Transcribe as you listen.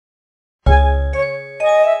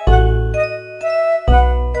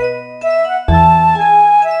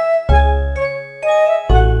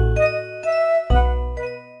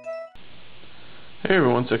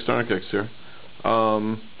X here.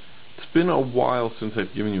 It's been a while since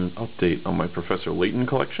I've given you an update on my Professor Layton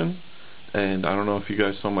collection, and I don't know if you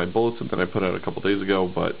guys saw my bulletin that I put out a couple days ago,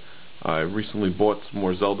 but I recently bought some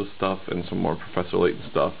more Zelda stuff and some more Professor Layton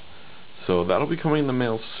stuff, so that'll be coming in the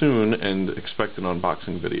mail soon, and expect an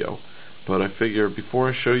unboxing video. But I figure before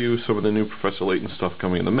I show you some of the new Professor Layton stuff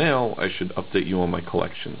coming in the mail, I should update you on my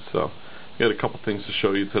collection. So I got a couple things to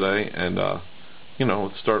show you today, and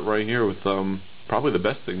let's start right here with probably the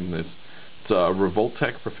best thing. It's a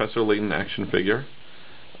Revoltech Professor Layton action figure.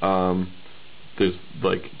 There's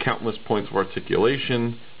like countless points of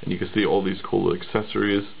articulation, and you can see all these cool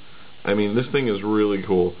accessories. I mean, this thing is really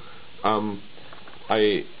cool.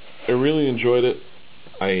 I really enjoyed it.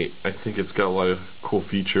 I think it's got a lot of cool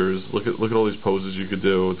features. Look at all these poses you could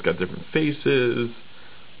do. It's got different faces.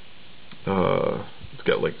 It's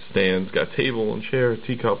got like stands, got table and chair,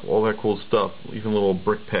 teacup, all that cool stuff. Even a little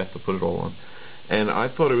brick path to put it all on. And I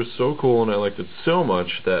thought it was so cool, and I liked it so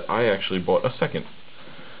much that I actually bought a second.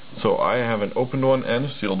 So I have an opened one and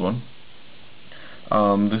a sealed one.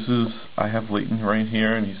 I have Layton right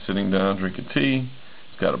here, and he's sitting down drinking tea.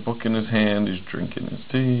 He's got a book in his hand. He's drinking his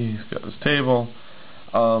tea. He's got his table.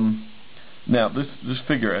 Now this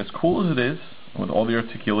figure, as cool as it is, with all the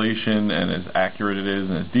articulation and as accurate it is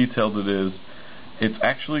and as detailed it is, it's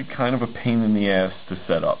actually kind of a pain in the ass to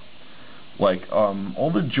set up. Like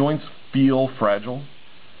all the joints feel fragile.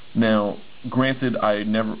 Now, granted,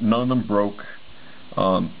 none of them broke.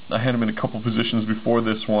 I had them in a couple positions before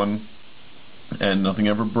this one, and nothing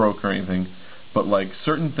ever broke or anything. But like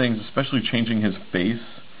certain things, especially changing his face,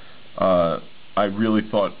 I really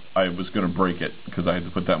thought I was going to break it because I had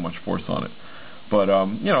to put that much force on it. But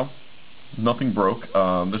nothing broke.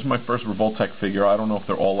 This is my first Revoltech figure. I don't know if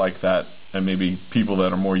they're all like that, and maybe people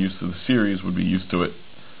that are more used to the series would be used to it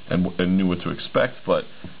and knew what to expect, but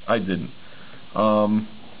I didn't.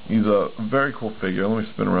 He's a very cool figure. Let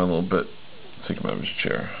me spin around a little bit, take him out of his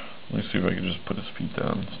chair. Let me see if I can just put his feet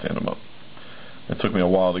down, stand him up. It took me a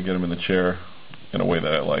while to get him in the chair in a way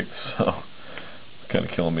that I liked, so it's kind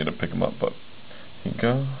of killing me to pick him up, but here you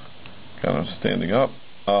go. Kind of standing up.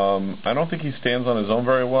 I don't think he stands on his own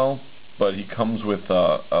very well, but he comes with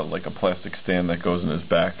like a plastic stand that goes in his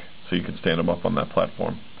back, so you can stand him up on that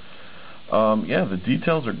platform. Yeah, the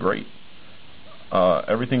details are great.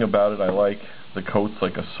 Everything about it I like. The coat's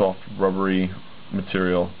like a soft, rubbery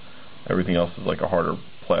material. Everything else is like a harder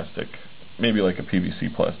plastic, maybe like a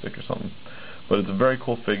PVC plastic or something. But it's a very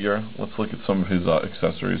cool figure. Let's look at some of his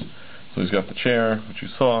accessories. So he's got the chair, which you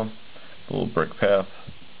saw, the little brick path,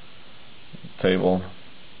 table.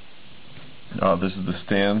 This is the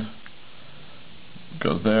stand. It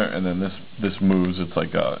goes there, and then this moves. It's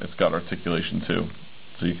like it's got articulation too,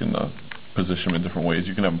 so you can position them in different ways.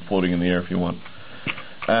 You can have them floating in the air if you want.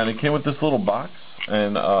 And it came with this little box,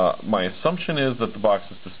 and my assumption is that the box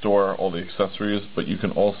is to store all the accessories, but you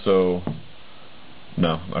can also...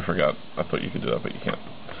 No, I forgot. I thought you could do that, but you can't.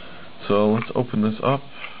 So let's open this up.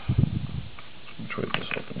 Which way is this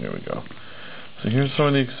open? Here we go. So here's some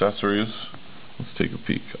of the accessories. Let's take a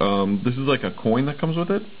peek. This is like a coin that comes with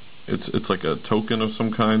it. It's like a token of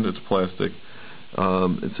some kind. It's plastic.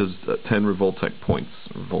 It says 10 Revoltech points,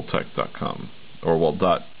 revoltech.com, or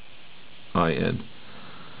well, .in.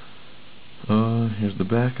 Here's the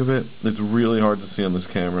back of it. It's really hard to see on this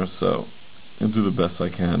camera, so I'll do the best I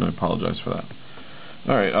can. I apologize for that.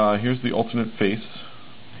 Alright, here's the alternate face.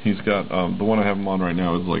 He's got, the one I have him on right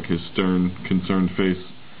now is like his stern, concerned face.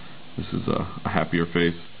 This is a happier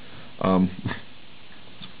face.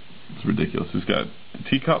 It's ridiculous. He's got a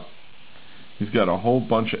teacup. He's got a whole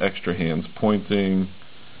bunch of extra hands pointing,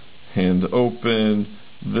 hand open.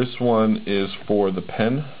 This one is for the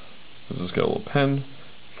pen. This has got a little pen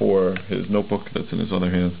for his notebook that's in his other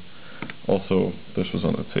hand. Also, this was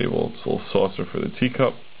on the table. It's a little saucer for the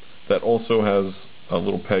teacup that also has a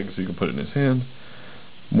little peg so you can put it in his hand.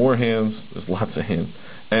 More hands. There's lots of hands.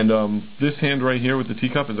 And this hand right here with the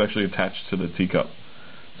teacup is actually attached to the teacup.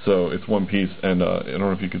 So it's one piece, and I don't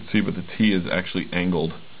know if you can see, but the tea is actually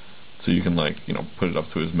angled, so you can put it up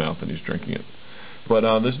to his mouth and he's drinking it. But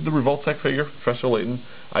this is the Revoltech figure, Professor Layton.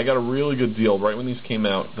 I got a really good deal right when these came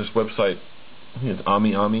out. This website, I think it's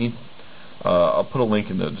Ami. I'll put a link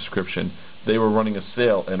in the description. They were running a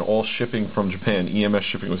sale, and all shipping from Japan, EMS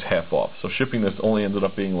shipping, was half off. So shipping this only ended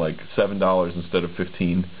up being like $7 instead of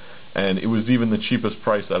 $15, and it was even the cheapest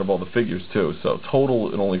price out of all the figures too. So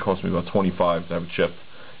total, it only cost me about $25 to have it shipped,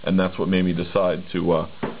 and that's what made me decide to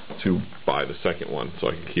buy the second one so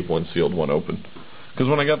I could keep one sealed, one open. Because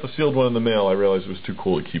when I got the sealed one in the mail, I realized it was too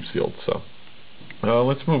cool to keep sealed. So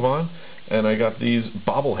let's move on. And I got these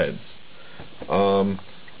bobbleheads.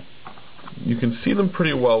 You can see them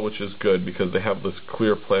pretty well, which is good because they have this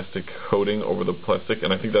clear plastic coating over the plastic,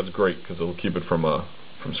 and I think that's great because it'll keep it from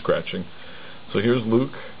scratching. So here's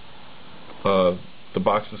Luke. The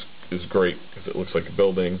box is great because it looks like a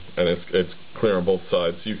building, and it's clear on both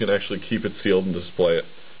sides, so you can actually keep it sealed and display it.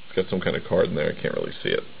 It's got some kind of card in there. I can't really see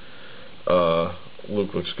it.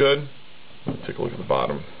 Luke looks good. Let's take a look at the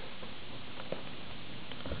bottom.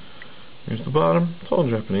 Here's the bottom. It's all in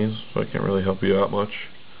Japanese, so I can't really help you out much.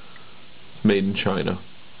 It's made in China.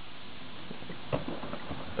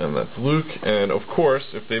 And that's Luke. And of course,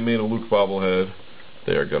 if they made a Luke bobblehead,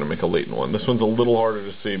 they are going to make a Layton one. This one's a little harder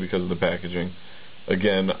to see because of the packaging.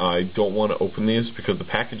 Again, I don't want to open these because the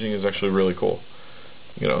packaging is actually really cool.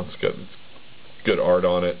 You know, it's got good art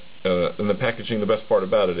on it. And the packaging, the best part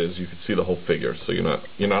about it is you can see the whole figure, so you're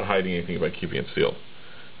not hiding anything by keeping it sealed.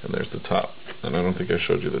 And there's the top. And I don't think I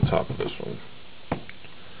showed you the top of this one.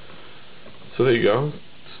 So there you go.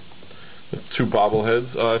 It's 2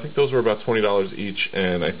 bobbleheads. I think those were about $20 each,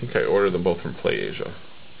 and I think I ordered them both from PlayAsia.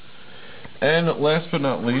 And last but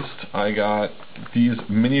not least, I got these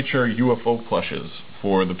miniature UFO plushes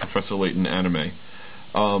for the Professor Layton anime.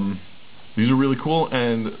 These are really cool,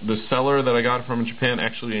 and the seller that I got from in Japan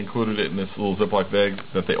actually included it in this little Ziploc bag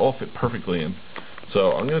that they all fit perfectly in.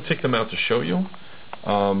 So I'm going to take them out to show you,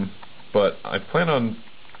 but I plan on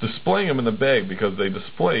displaying them in the bag because they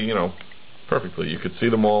display, you know, perfectly. You could see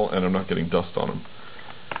them all, and I'm not getting dust on them.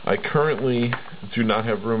 I currently do not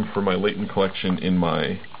have room for my Layton collection in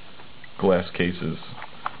my glass cases,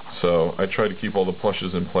 so I try to keep all the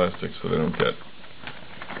plushes in plastic so they don't get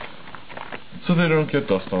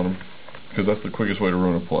dust on them, because that's the quickest way to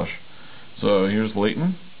ruin a plush. So here's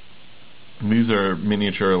Layton. These are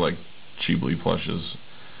miniature, like, Ghibli plushes.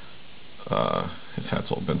 His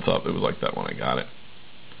hat's all bent up. It was like that when I got it.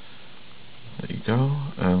 There you go.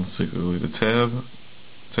 And let's take a look at the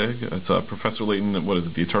tag. It's Professor Layton, what is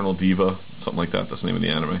it, the Eternal Diva? Something like that. That's the name of the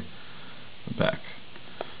anime. The back.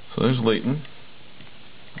 So there's Layton.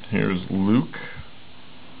 Here's Luke.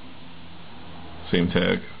 Same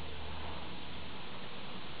tag.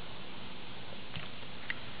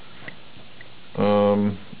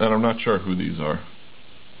 And I'm not sure who these are.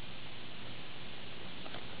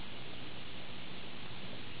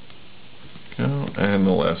 Go. And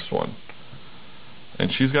the last one.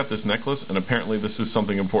 And she's got this necklace, and apparently this is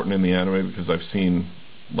something important in the anime because I've seen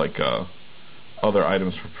like other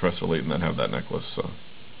items for Professor Layton that have that necklace. So,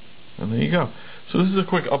 and there you go. So this is a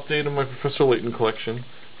quick update on my Professor Layton collection.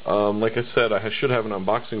 Like I said, I should have an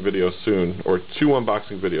unboxing video soon, or 2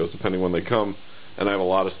 unboxing videos depending when they come. And I have a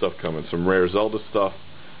lot of stuff coming. Some rare Zelda stuff,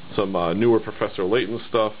 some newer Professor Layton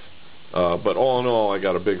stuff. But all in all, I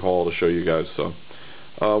got a big haul to show you guys. So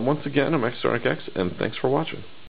once again, I'm XSonic X, and thanks for watching.